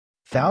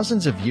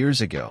Thousands of years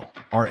ago,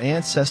 our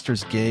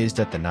ancestors gazed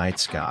at the night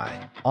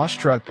sky,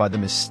 awestruck by the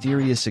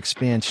mysterious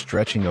expanse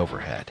stretching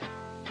overhead.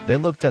 They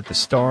looked at the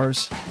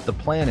stars, the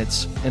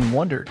planets, and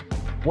wondered,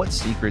 what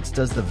secrets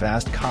does the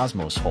vast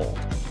cosmos hold?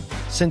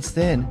 Since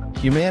then,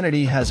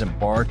 humanity has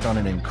embarked on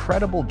an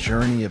incredible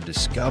journey of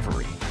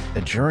discovery,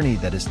 a journey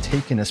that has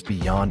taken us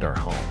beyond our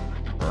home,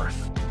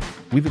 Earth.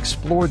 We've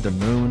explored the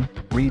moon,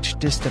 reached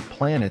distant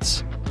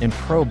planets, and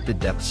probed the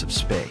depths of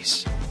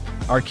space.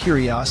 Our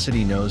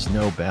curiosity knows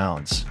no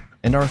bounds,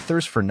 and our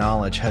thirst for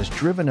knowledge has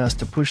driven us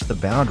to push the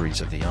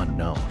boundaries of the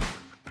unknown.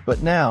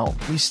 But now,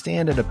 we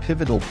stand at a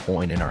pivotal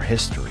point in our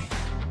history.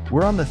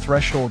 We're on the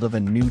threshold of a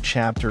new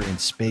chapter in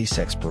space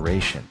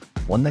exploration,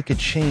 one that could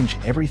change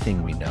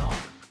everything we know.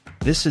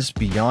 This is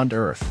Beyond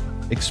Earth,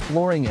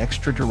 exploring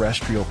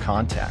extraterrestrial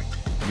contact,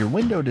 your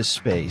window to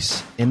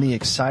space, and the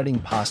exciting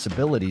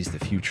possibilities the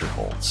future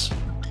holds.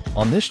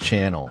 On this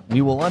channel,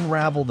 we will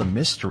unravel the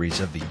mysteries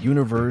of the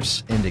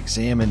universe and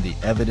examine the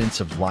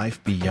evidence of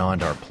life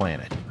beyond our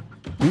planet.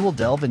 We will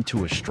delve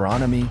into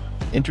astronomy,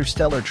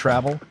 interstellar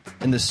travel,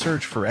 and the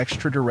search for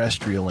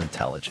extraterrestrial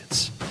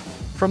intelligence.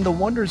 From the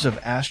wonders of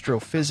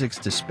astrophysics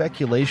to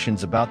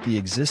speculations about the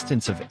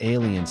existence of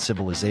alien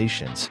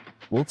civilizations,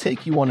 we'll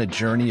take you on a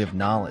journey of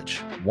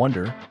knowledge,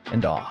 wonder,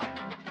 and awe.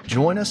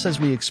 Join us as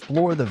we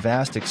explore the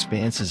vast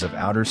expanses of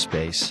outer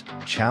space,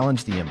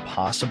 challenge the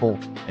impossible,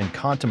 and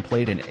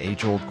contemplate an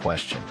age-old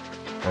question: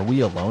 are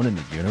we alone in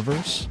the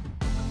universe?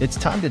 It's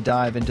time to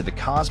dive into the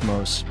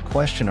cosmos,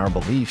 question our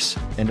beliefs,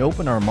 and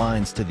open our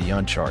minds to the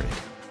uncharted.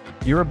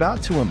 You're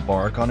about to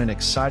embark on an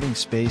exciting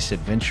space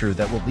adventure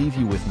that will leave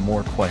you with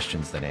more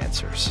questions than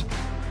answers.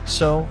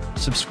 So,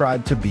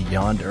 subscribe to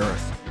Beyond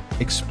Earth,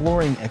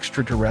 exploring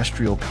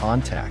extraterrestrial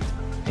contact,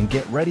 and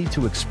get ready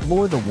to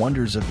explore the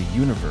wonders of the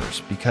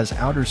universe, because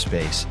outer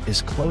space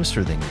is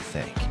closer than you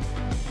think.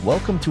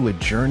 Welcome to a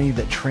journey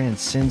that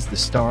transcends the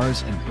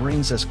stars and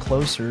brings us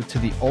closer to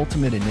the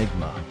ultimate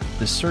enigma,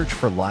 the search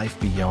for life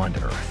beyond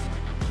Earth.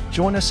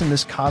 Join us in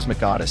this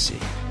cosmic odyssey,